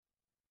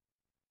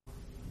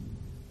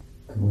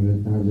Quand je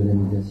parle de la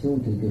méditation,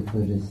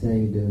 quelquefois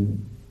j'essaye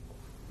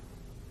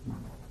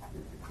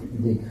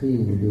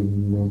d'écrire ou de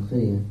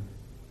montrer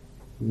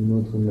une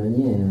autre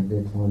manière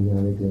d'être en lien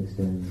avec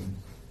l'expérience.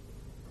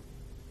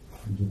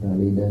 J'ai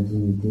parlé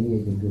d'intimité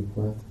et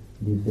quelquefois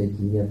du fait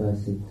qu'il n'y a pas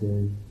cette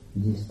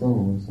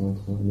distance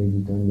entre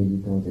méditant et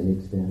méditante et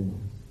l'expérience.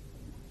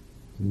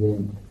 Il y a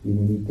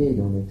une unité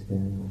dans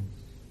l'expérience.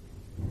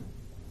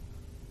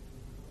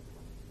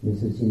 Mais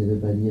ceci ne veut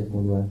pas dire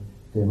qu'on doit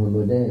faire un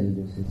modèle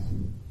de ceci.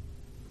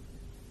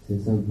 C'est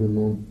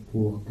simplement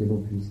pour que l'on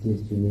puisse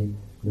questionner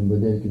le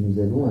modèle que nous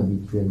avons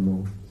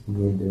habituellement, qui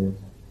est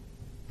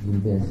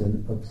d'une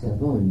personne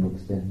observant une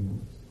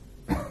expérience.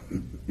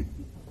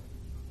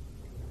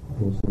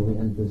 Pour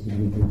s'ouvrir une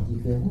possibilité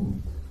différente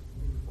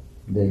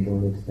d'être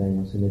dans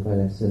l'expérience. Ce n'est pas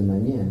la seule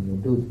manière, il y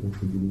a d'autres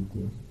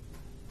possibilités.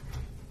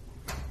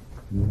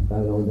 Mais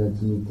parlant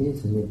d'intimité,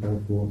 ce n'est pas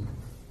pour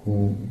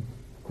qu'on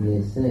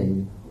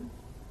essaye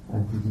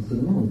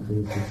artificiellement de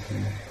créer ceci,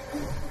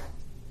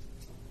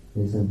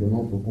 mais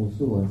simplement pour qu'on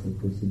s'ouvre à cette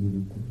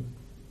possibilité.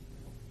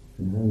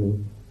 Là,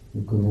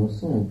 nous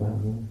commençons par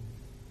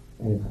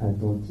être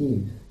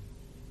attentifs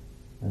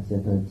à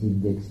certains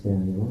types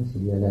d'expériences.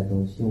 Il y a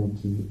l'attention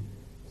qui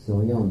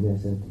s'oriente vers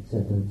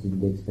certains types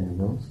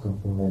d'expériences,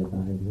 corporelles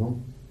par exemple,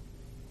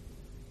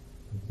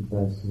 qui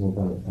passe souvent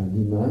par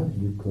l'image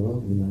du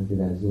corps, l'image de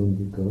la zone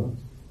du corps.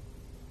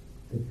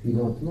 Et puis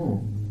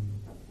lentement,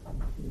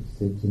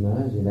 cette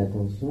image et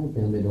l'attention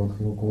permettent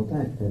d'entrer en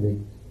contact avec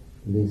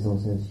les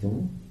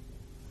sensations.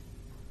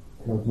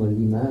 Lentement,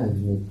 l'image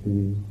n'est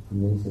plus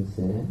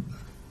nécessaire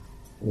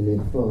et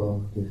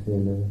l'effort que fait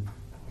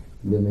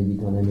le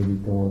méditant, la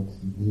méditante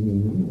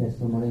diminue. Et à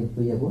ce moment-là, il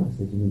peut y avoir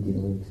cette unité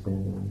de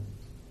l'expérience.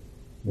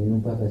 Mais non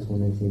pas parce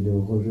qu'on essaie de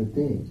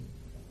rejeter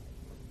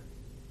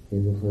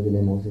les autres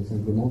éléments, c'est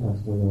simplement parce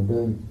qu'on leur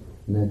donne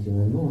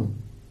naturellement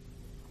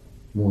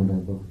moins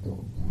d'importance.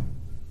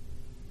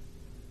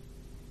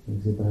 Donc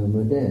c'est pas un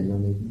modèle,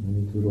 on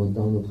est toujours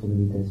dans notre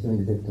méditation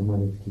exactement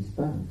avec ce qui se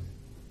passe.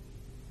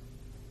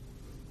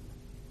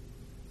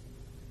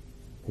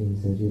 Et il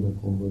s'agit de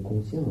prendre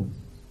conscience.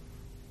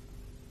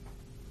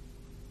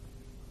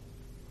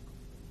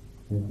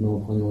 Maintenant,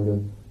 prenons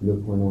le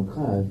point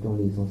d'ancrage dans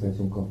les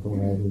sensations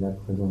corporelles ou la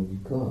présence du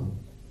corps.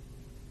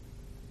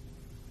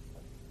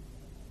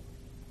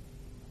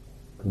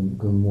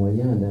 Comme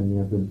moyen d'amener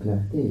un peu de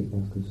clarté,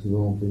 parce que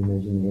souvent on peut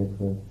imaginer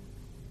être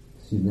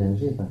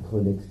submergé par trop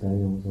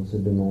d'expériences en se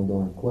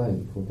demandant à quoi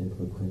il faut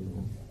être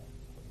présent.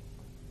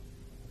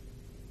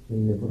 Et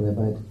il ne faudrait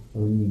pas être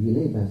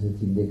omnibulé par ce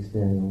type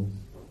d'expérience,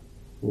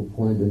 au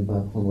point de ne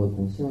pas prendre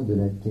conscience de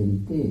la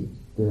qualité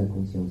de la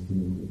conscience qui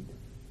médite.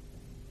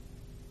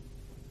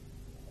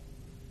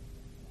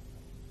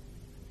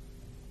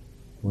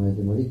 On va se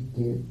demander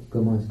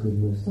comment est-ce que je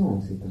me sens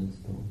en cet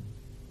instant.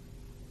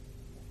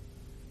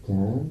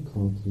 Calme,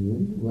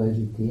 tranquille, ou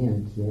agité,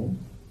 inquiet,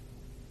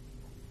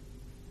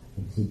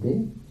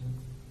 excité.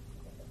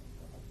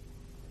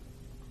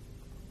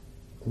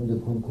 Donc de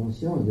prendre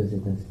conscience de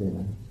cet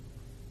aspect-là.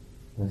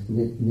 Parce qu'il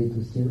est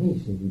aussi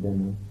riche,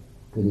 évidemment,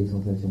 que les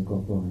sensations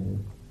corporelles.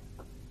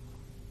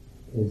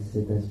 Et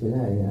cet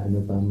aspect-là est à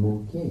ne pas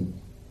manquer,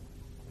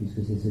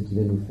 puisque c'est ce qui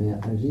va nous faire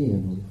agir,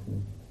 dans le fond.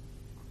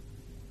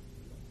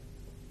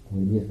 On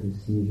veut dire que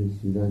si je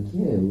suis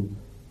inquiet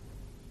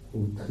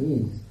ou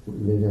triste, ou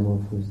légèrement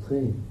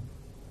frustré,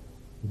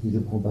 et si je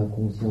ne prends pas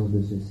conscience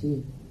de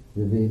ceci,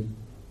 je vais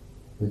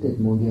peut-être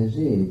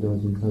m'engager dans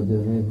une sorte de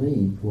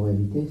rêverie pour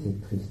éviter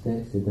cette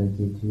tristesse, cette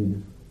inquiétude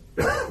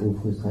ou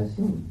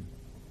frustration.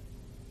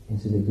 Et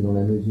ce n'est que dans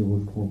la mesure où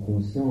je prends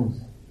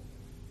conscience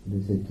de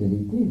cette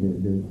qualité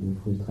de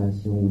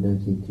frustration ou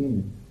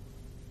d'inquiétude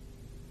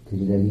que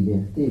j'ai la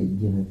liberté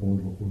d'y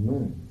répondre ou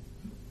non.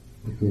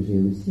 Et que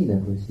j'ai aussi la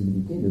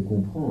possibilité de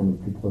comprendre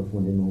plus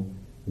profondément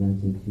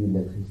l'inquiétude,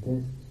 la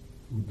tristesse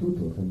ou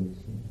toute autre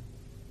émotion.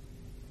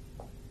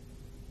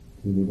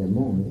 Qui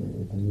évidemment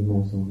est un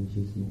immense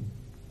enrichissement.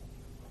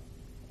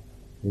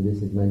 C'est de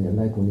cette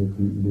manière-là qu'on n'est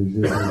plus le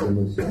jeu des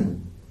émotions,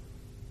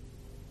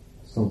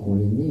 sans qu'on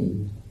les nie.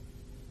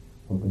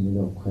 On connaît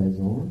leur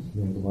présence,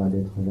 leur droit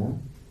d'être là,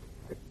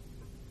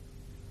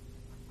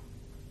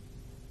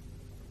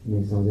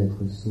 mais sans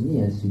être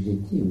soumis,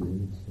 assujetti aux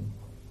émotions.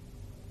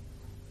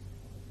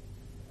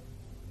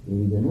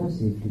 Évidemment,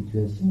 ces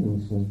fluctuations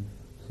sont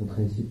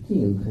très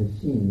subtiles, très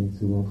fines et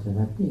souvent très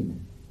rapides.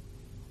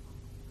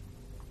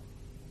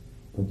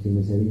 Donc il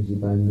ne s'agit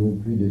pas non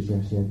plus de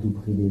chercher à tout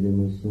prix des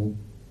émotions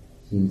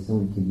s'il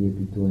semble qu'il y ait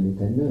plutôt un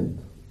état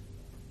neutre.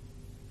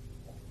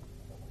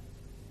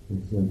 Et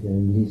si on fait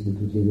une liste de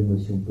toutes les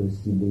émotions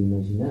possibles et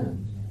imaginables,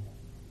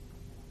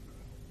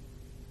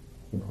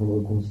 et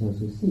prendre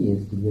conscience aussi,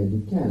 est-ce qu'il y a du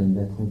calme,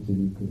 de la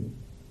tranquillité?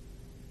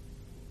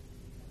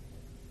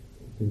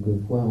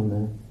 Quelquefois on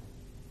a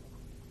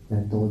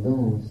la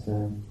tendance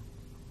à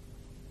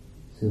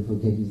se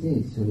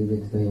focaliser sur les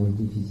expériences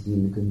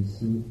difficiles, comme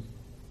si,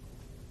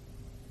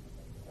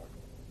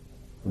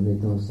 en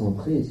étant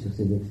centré sur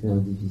ces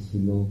expériences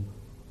difficiles,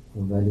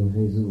 on va les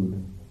résoudre.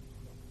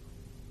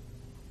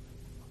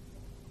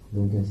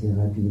 Donc assez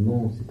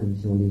rapidement, c'est comme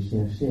si on les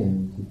cherchait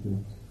un petit peu.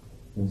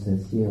 On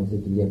s'assied, on sait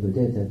qu'il y a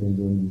peut-être certaines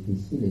zones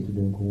difficiles et tout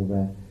d'un coup on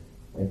va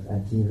être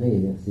attiré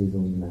vers ces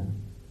zones-là.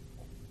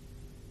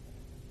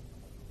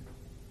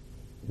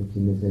 Donc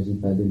il ne s'agit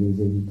pas de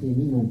les éviter,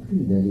 ni non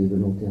plus d'aller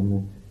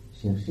volontairement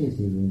chercher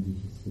ces zones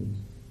difficiles.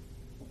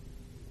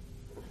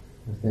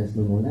 Parce qu'à ce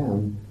moment-là,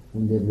 on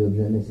ne développe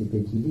jamais cet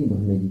équilibre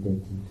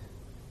méditatif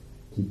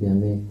qui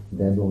permet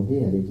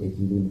d'aborder avec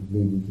équilibre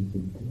les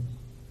difficultés.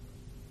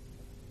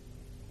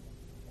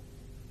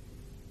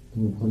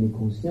 Vous prenez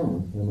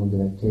conscience vraiment de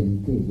la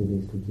qualité de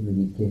l'esprit qui me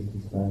dit qu'est-ce qui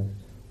se passe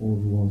en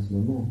vous en ce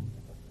moment.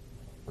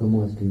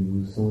 Comment est-ce que vous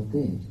vous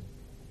sentez?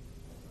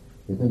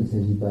 Et quand il ne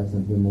s'agit pas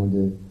simplement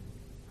de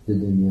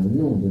donner un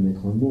nom, de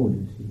mettre un mot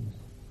dessus.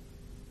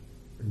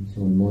 Comme si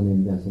on demande à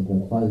une personne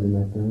qu'on croise le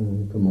matin,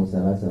 comment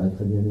ça va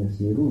très bien,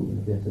 merci et vous.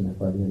 La personne n'a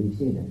pas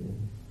vérifié d'ailleurs.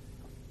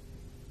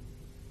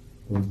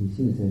 Donc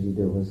ici il s'agit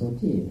de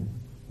ressentir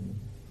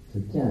ce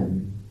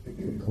calme,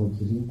 cette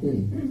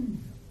tranquillité,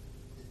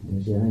 cette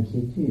légère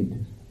inquiétude,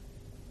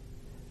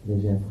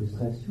 légère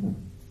frustration.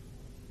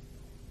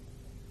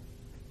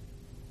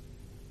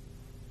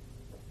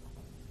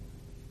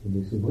 Et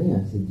de s'ouvrir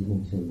à cette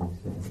dimension de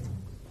l'expérience.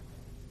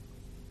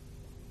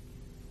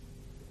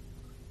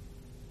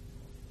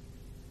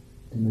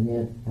 De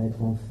manière à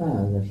être en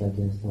phase à chaque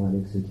instant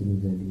avec ce qui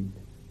nous habite.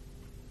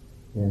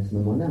 Et à ce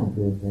moment-là, on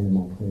peut être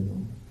pleinement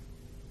présent.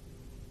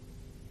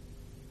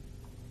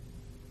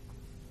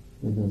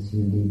 Maintenant, si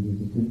des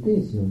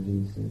difficultés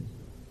surgissent,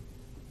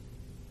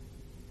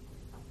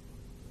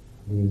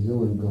 les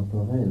zones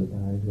corporelles,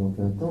 par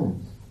exemple,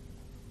 intenses,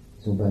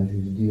 ne sont pas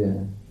juste dues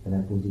à la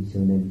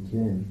position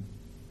habituelle.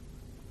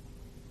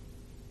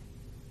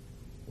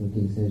 Donc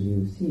il s'agit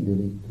aussi de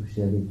les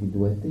toucher avec du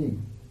doigté,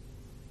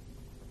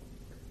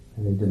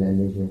 avec de la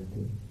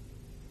légèreté.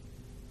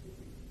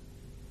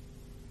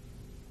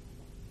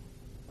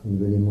 Comme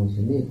je l'ai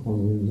mentionné,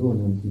 prendre une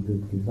zone un petit peu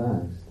plus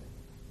vaste,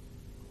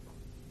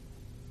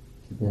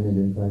 qui permet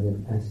de ne pas être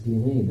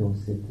aspiré dans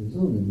cette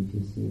zone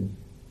difficile,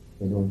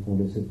 et dans le fond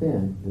de se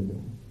perdre dedans.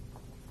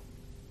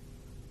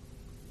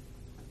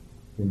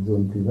 Cette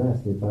zone plus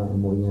vaste n'est pas un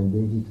moyen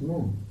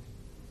d'évitement,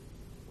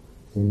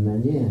 c'est une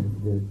manière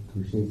de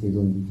toucher ces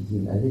zones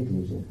difficiles avec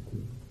légèreté.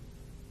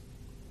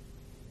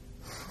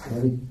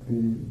 Avec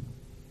plus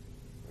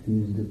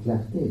de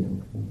clarté, dans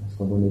le fond. Parce que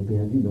quand on est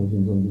perdu dans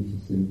une zone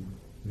difficile,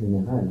 en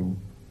général,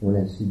 on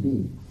la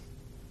subit.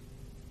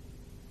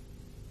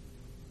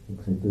 Il y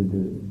a très peu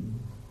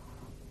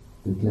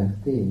de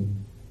clarté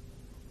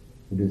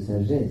et de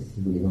sagesse,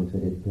 si vous voulez, dans le fait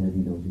d'être perdu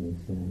dans une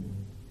expérience.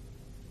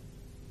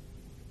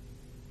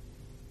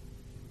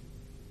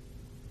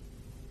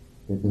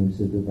 Il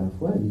se peut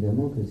parfois,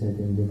 évidemment, que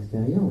certaines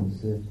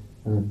expériences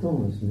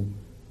intenses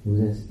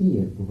nous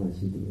inspirent, pour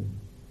ainsi dire.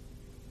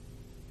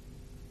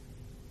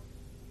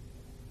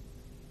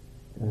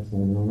 À ce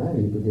moment-là,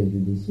 il est peut-être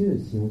judicieux,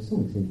 si on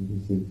sent que c'est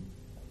difficile,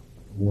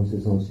 ou on se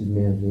sent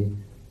submergé,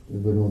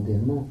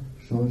 volontairement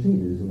changer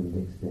de zone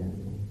d'expérience.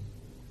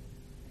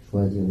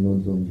 Choisir une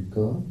autre zone du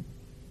corps.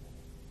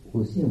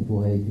 Aussi, on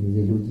pourrait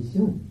utiliser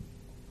l'audition.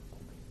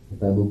 Il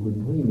n'y a pas beaucoup de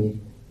bruit, mais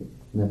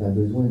on n'a pas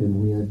besoin de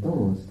bruit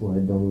intense pour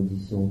être dans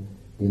l'audition.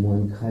 Les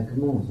moindres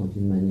craquements sont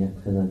une manière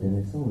très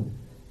intéressante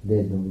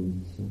d'être dans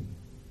l'audition.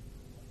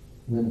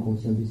 Même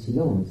conscient du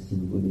silence, si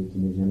vous voulez, qui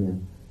n'est jamais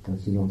un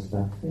silence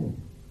parfait.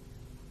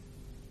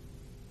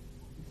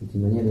 C'est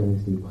une manière de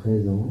rester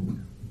présent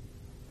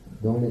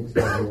dans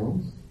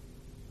l'expérience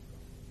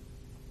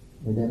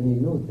et d'amener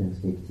une autre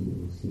perspective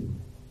aussi.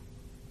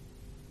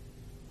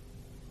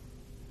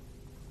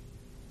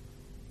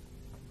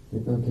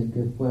 Maintenant,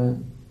 quelquefois,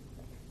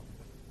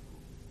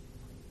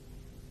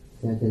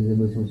 certaines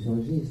émotions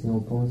surgissent et on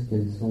pense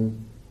qu'elles sont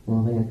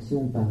en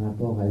réaction par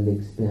rapport à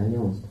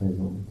l'expérience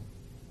présente.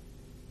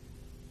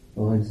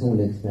 Or, elles sont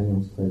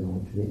l'expérience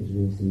présente. Je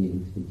vais essayer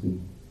d'expliquer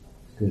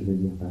ce que je veux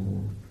dire par là.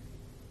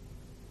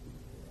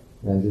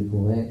 Là, je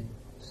pourrais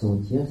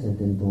sentir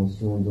certaines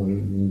tensions dans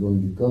une zone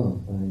du corps,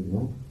 par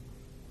exemple,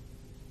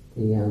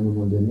 et à un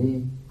moment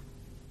donné,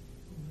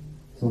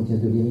 sentir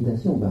de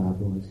l'irritation par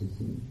rapport à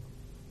ceci.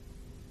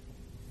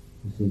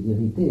 Je suis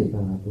irrité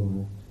par rapport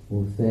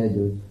au fait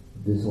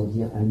de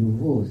sentir à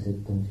nouveau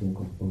cette tension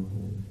corporelle,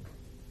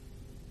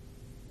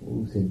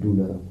 ou cette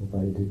douleur, pour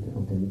parler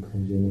en termes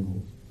très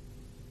généraux.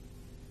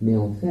 Mais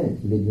en fait,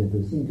 il est bien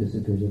possible que ce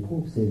que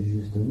j'éprouve, c'est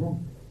justement,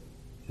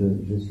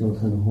 je suis en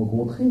train de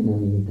rencontrer mon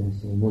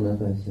irritation, mon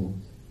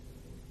impatience.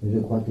 Et je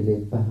crois qu'elle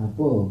est par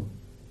rapport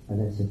à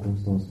la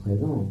circonstance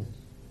présente,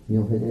 mais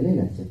en fait, elle est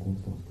la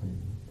circonstance présente.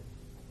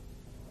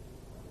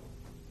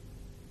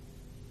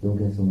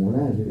 Donc à ce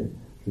moment-là,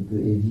 je peux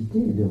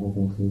éviter de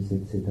rencontrer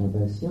cette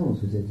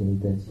impatience ou cette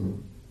irritation.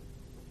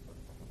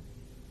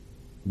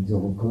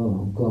 Disons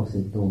encore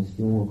cette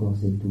tension, encore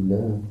cette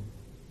douleur,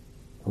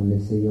 en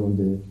essayant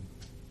de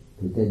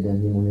peut-être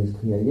d'amener mon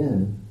esprit ailleurs,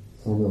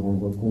 sans me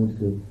rendre compte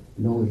que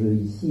l'enjeu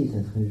ici,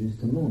 ça serait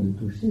justement de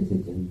toucher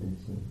cette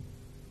irritation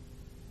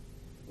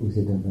ou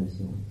cette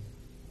impatience.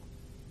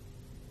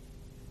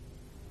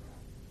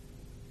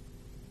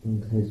 Donc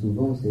très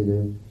souvent, c'est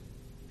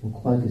On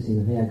croit que c'est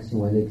une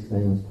réaction à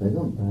l'expérience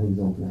présente, par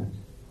exemple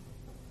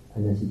à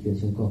la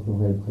situation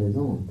corporelle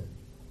présente,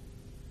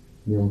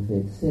 mais en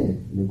fait c'est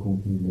le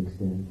contenu de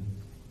l'expérience.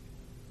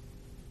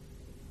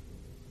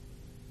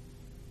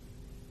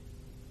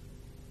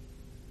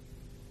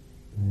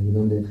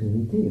 L'exemple d'être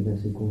irrité,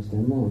 c'est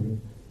constamment,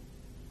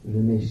 je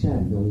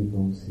m'échappe dans les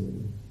pensées.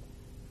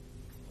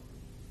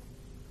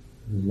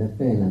 J'ai de la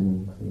peine à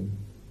m'ancrer.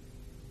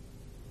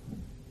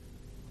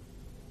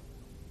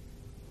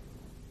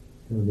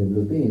 Je vais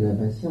développer une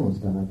impatience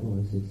par rapport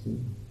à ceci.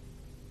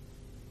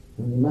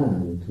 J'en ai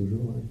marre de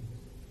toujours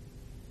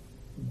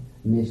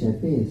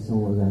m'échapper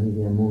sans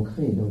arriver à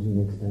m'ancrer dans une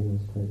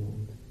expérience présente.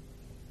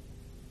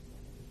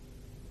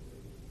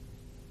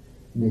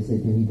 Mais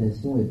cette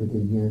irritation est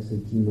peut-être bien ce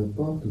qui me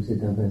porte, ou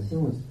cette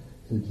impatience,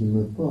 ce qui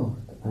me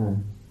porte à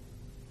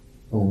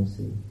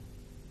penser.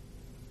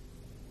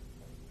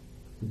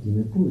 Ce qui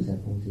me pousse à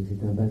penser,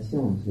 cette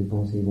impatience. Les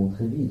pensées vont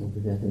très vite, on peut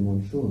faire tellement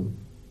de choses.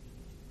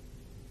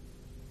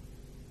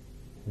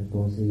 La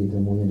pensée est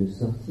un moyen de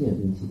sortir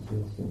d'une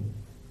situation.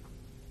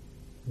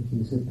 Donc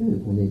il se peut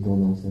qu'on ait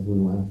tendance à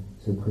vouloir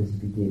se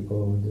précipiter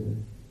hors de...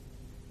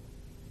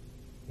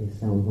 Et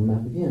ça, on le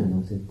remarque bien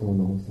dans cette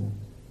tendance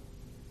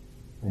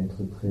à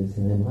être très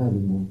cérébral ou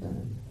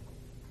mental.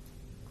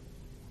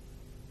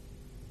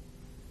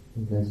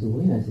 Donc là,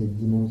 s'ouvrir à cette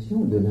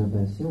dimension de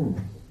l'impatience,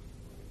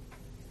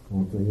 pour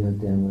employer un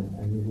terme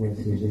à nouveau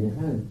assez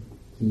général,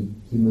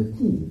 qui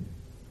motive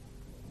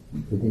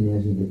cette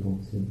énergie des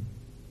pensées.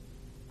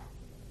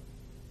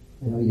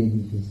 Alors il est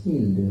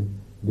difficile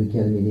de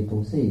calmer les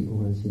pensées,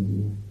 pour ainsi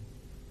dire,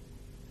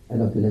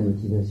 alors que la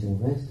motivation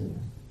reste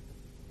là.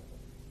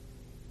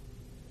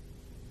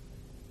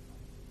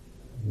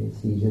 Mais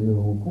si je me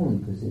rends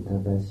compte que cette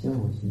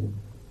impatience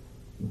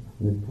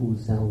me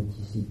pousse à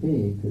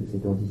anticiper, et que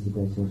cette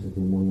anticipation se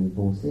fait moyen de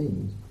penser,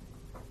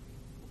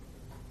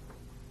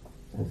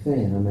 à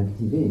faire, à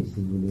m'activer,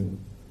 si vous voulez.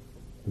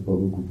 On ne peut pas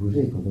beaucoup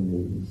bouger quand on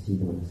est ici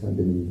dans la salle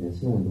de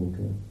méditation, donc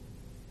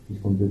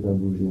puisqu'on ne peut pas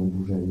bouger, on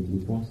bouge avec les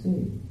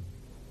pensées.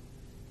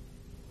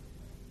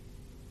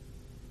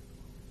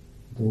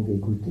 Donc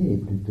écoutez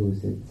plutôt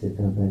cette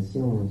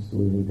impatience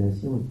ou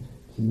irritation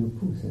qui nous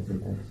pousse à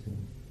cette action.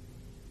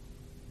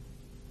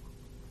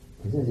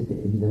 Et ça, c'était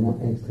évidemment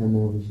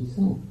extrêmement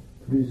enrichissant,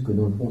 plus que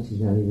dans le fond si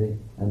j'arrivais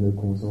à me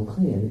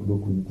concentrer avec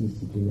beaucoup de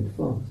discipline et de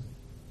force,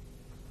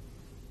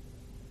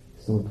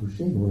 sans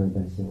toucher mon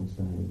impatience,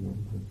 par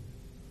exemple,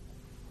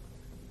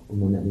 ou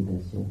mon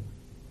irritation.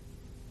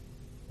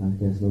 Parce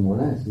qu'à ce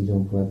moment-là, si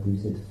j'emploie plus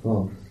cette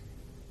force,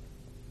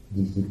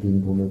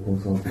 discipline pour me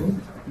concentrer,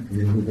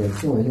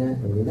 l'irritation, elle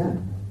est là.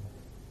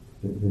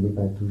 Je ne l'ai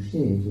pas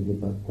touchée, je ne l'ai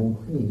pas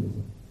comprise.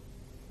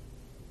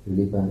 Je ne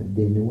l'ai pas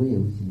dénouée,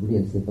 ou si vous voulez,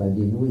 elle ne s'est pas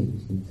dénouée,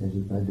 puisqu'il ne s'agit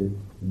pas de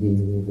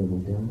dénouer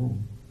volontairement.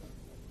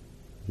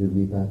 Je ne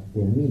lui ai pas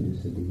permis de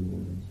se dénouer.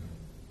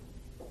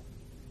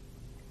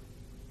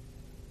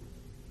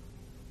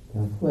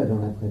 Parfois, dans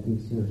la pratique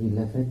surgit de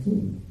la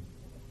fatigue.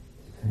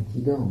 C'est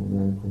fatigant, on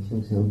a l'impression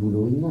que c'est un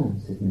boulot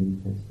immense, cette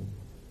méditation.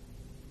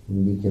 On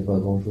nous dit qu'il n'y a pas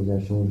grand-chose à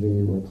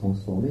changer ou à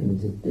transformer, mais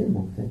c'est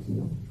tellement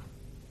fatigant.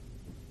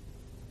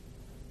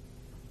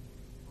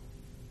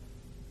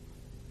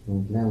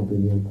 Donc là, on peut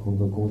bien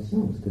prendre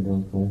conscience que dans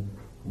le fond,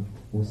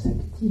 on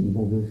s'active,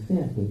 on veut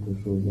faire quelque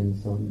chose, il y a une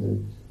sorte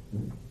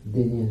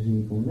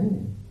d'énergie qu'on met,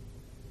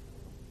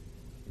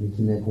 mais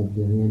qui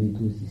n'accomplit rien du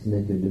tout si ce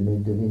n'est que de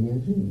mettre de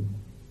l'énergie.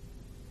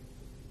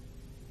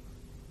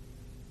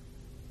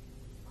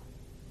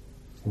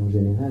 En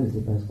général,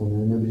 c'est parce qu'on a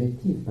un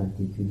objectif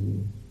particulier.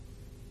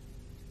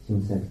 Si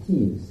on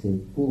s'active, c'est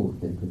pour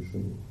quelque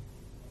chose.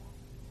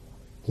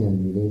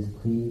 Calmer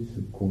l'esprit, se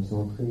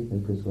concentrer,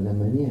 quelle que soit la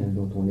manière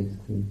dont on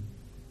l'exprime.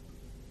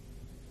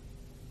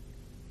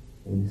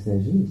 Et il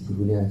s'agit, si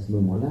vous voulez, à ce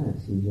moment-là,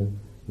 si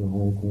je me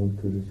rends compte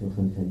que je suis en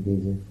train de faire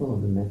des efforts,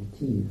 de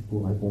m'active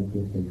pour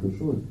accomplir quelque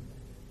chose,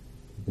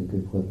 qui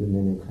quelquefois peut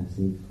même être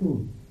assez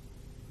flou.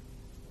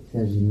 Il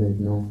s'agit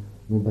maintenant,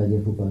 non pas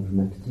dire qu'il ne faut pas que je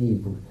m'active,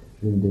 pour que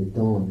je vais me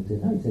détendre,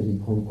 etc. Il s'agit de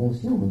prendre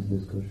conscience de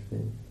ce que je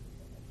fais.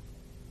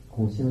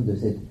 Conscience de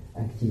cette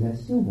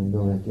activation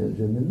dans laquelle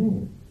je me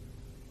mets,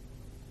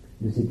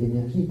 de cette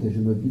énergie que je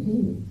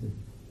mobilise.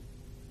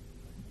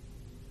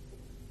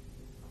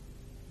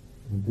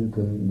 Un peu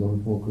comme, dans le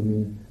fond, comme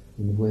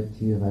une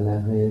voiture à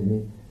l'arrêt,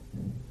 mais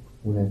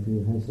on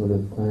appuierait sur le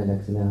frein et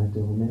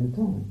l'accélérateur en même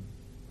temps.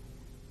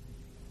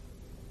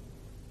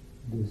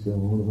 De se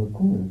rendre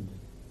compte.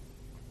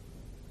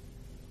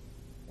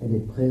 Elle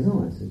est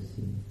présente à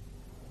ceci,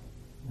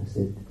 à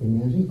cette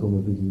énergie qu'on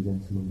mobilise à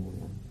ce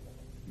moment-là.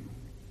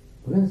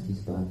 Voilà ce qui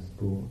se passe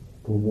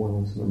pour moi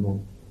en ce moment.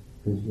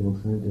 Je suis en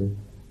train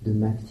de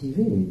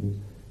m'activer,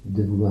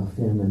 de vouloir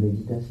faire ma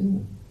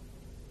méditation.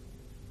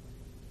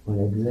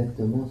 Voilà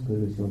exactement ce que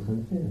je suis en train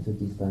de faire, ce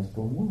qui se passe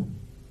pour moi.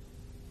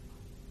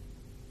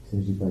 Il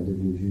ne s'agit pas de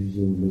le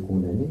juger ou de le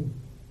condamner,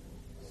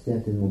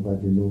 certainement pas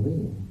de le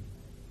nourrir,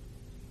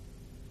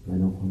 mais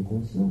d'en prendre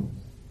conscience.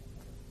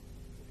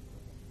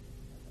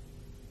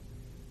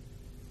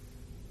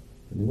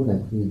 De nouveau, la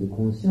prise de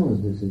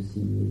conscience de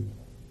ceci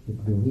est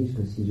plus riche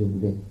que si je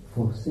voulais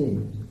forcer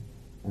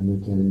à me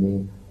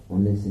calmer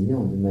en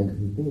essayant de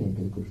m'agripper à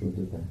quelque chose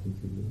de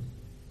particulier.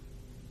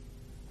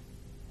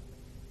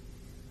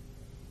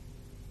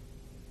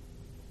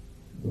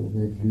 Donc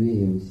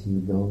incluez aussi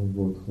dans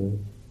votre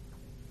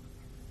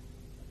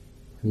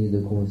prise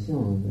de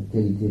conscience la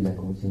qualité de la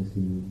conscience qui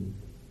nous dit.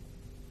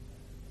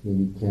 Il y a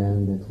du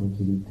calme, de la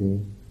tranquillité.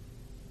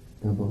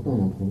 C'est important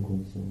d'en prendre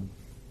conscience.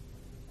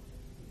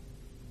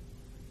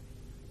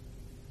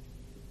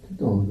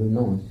 Tout en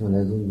revenant sur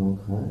la zone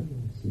d'ancrage,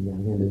 s'il n'y a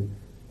rien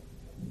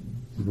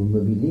qui vous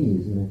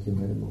mobilise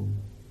naturellement.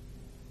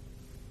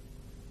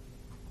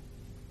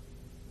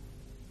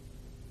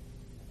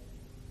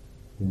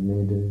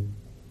 Permet de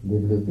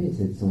développer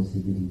cette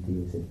sensibilité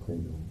et cette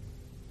présence.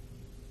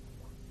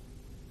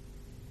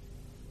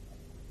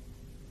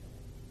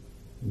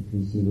 Et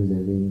puis si vous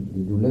avez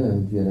des douleurs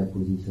dues à la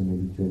position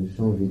habituelle,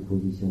 changez de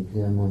position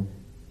clairement,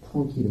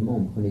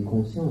 tranquillement, prenez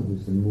conscience de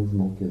ce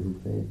mouvement que vous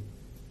faites.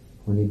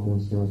 Prenez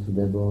conscience tout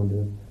d'abord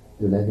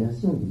de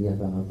l'aversion qu'il y a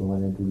par rapport à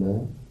la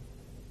douleur,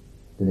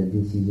 de la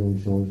décision de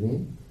changer,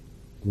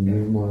 du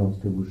mouvement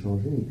lorsque vous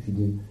changez, et puis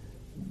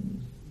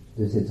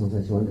de cette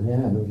sensation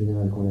agréable en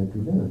général quand la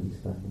douleur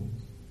disparaît.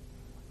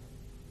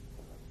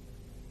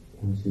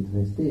 Et ensuite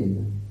restez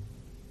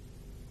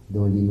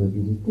dans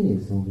l'immobilité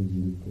sans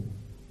rigidité.